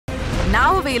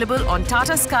Now available on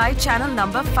Tata Sky channel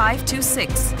number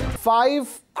 526.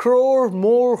 5 crore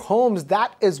more homes.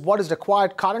 That is what is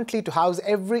required currently to house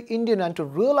every Indian and to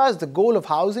realize the goal of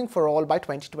housing for all by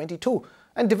 2022.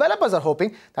 And developers are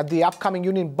hoping that the upcoming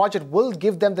union budget will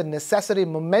give them the necessary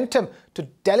momentum to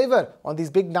deliver on these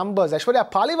big numbers.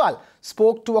 Aishwarya Paliwal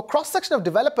spoke to a cross-section of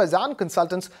developers and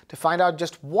consultants to find out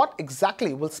just what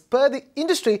exactly will spur the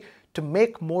industry to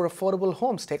make more affordable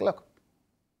homes. Take a look.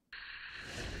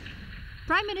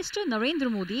 Prime Minister Narendra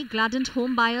Modi gladdened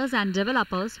home buyers and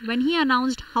developers when he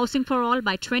announced Housing for All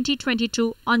by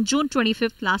 2022 on June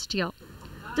 25th last year.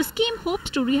 The scheme hopes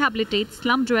to rehabilitate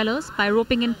slum dwellers by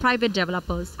roping in private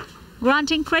developers,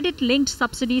 granting credit-linked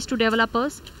subsidies to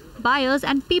developers, buyers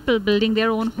and people building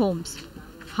their own homes.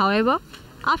 However,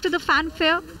 after the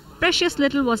fanfare, precious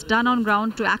little was done on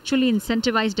ground to actually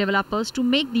incentivize developers to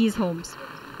make these homes.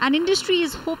 An industry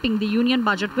is hoping the union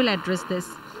budget will address this.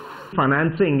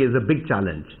 Financing is a big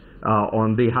challenge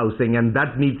on the housing, and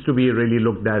that needs to be really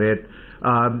looked at it.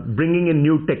 Bringing in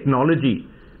new technology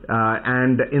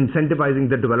and incentivizing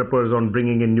the developers on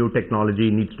bringing in new technology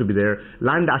needs to be there.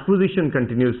 Land acquisition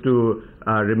continues to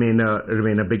remain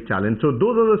a big challenge. So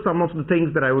those are some of the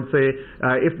things that I would say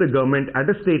if the government at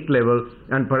a state level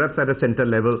and perhaps at a center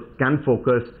level can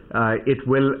focus, it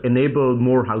will enable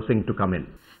more housing to come in.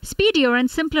 Speedier and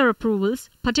simpler approvals,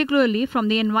 particularly from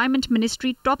the Environment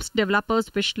Ministry, tops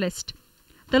developers' wish list.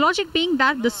 The logic being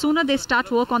that the sooner they start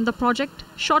work on the project,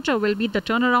 shorter will be the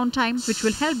turnaround time, which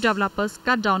will help developers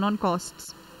cut down on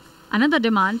costs. Another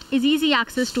demand is easy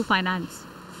access to finance.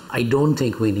 I don't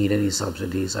think we need any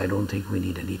subsidies. I don't think we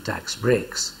need any tax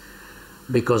breaks,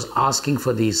 because asking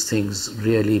for these things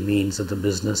really means that the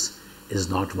business is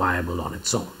not viable on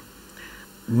its own.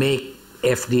 Make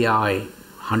FDI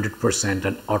 100%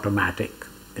 and automatic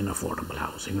in affordable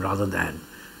housing rather than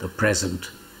the present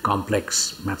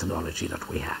complex methodology that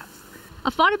we have.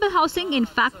 Affordable housing, in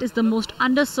fact, is the most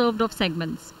underserved of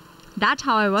segments. That,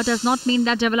 however, does not mean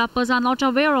that developers are not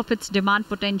aware of its demand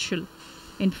potential.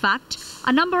 In fact,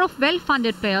 a number of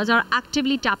well-funded players are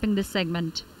actively tapping this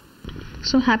segment.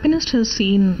 So Happinest has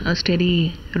seen a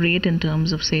steady rate in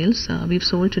terms of sales. We've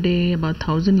sold today about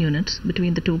 1,000 units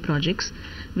between the two projects,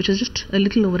 which is just a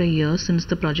little over a year since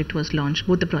the project was launched.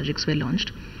 Both the projects were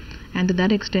launched. And to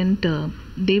that extent,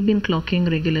 they've been clocking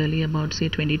regularly about, say,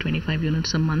 20-25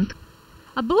 units a month.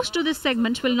 A boost to this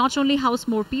segment will not only house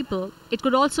more people, it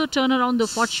could also turn around the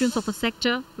fortunes of a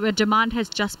sector where demand has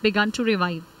just begun to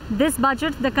revive. This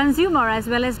budget, the consumer as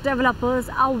well as developers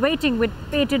are waiting with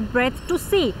bated breath to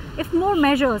see if more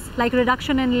measures like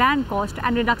reduction in land cost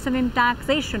and reduction in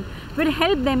taxation will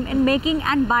help them in making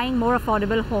and buying more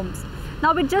affordable homes.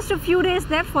 Now, with just a few days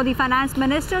left for the Finance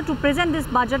Minister to present this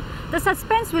budget, the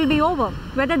suspense will be over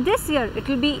whether this year it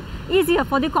will be easier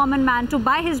for the common man to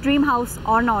buy his dream house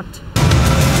or not.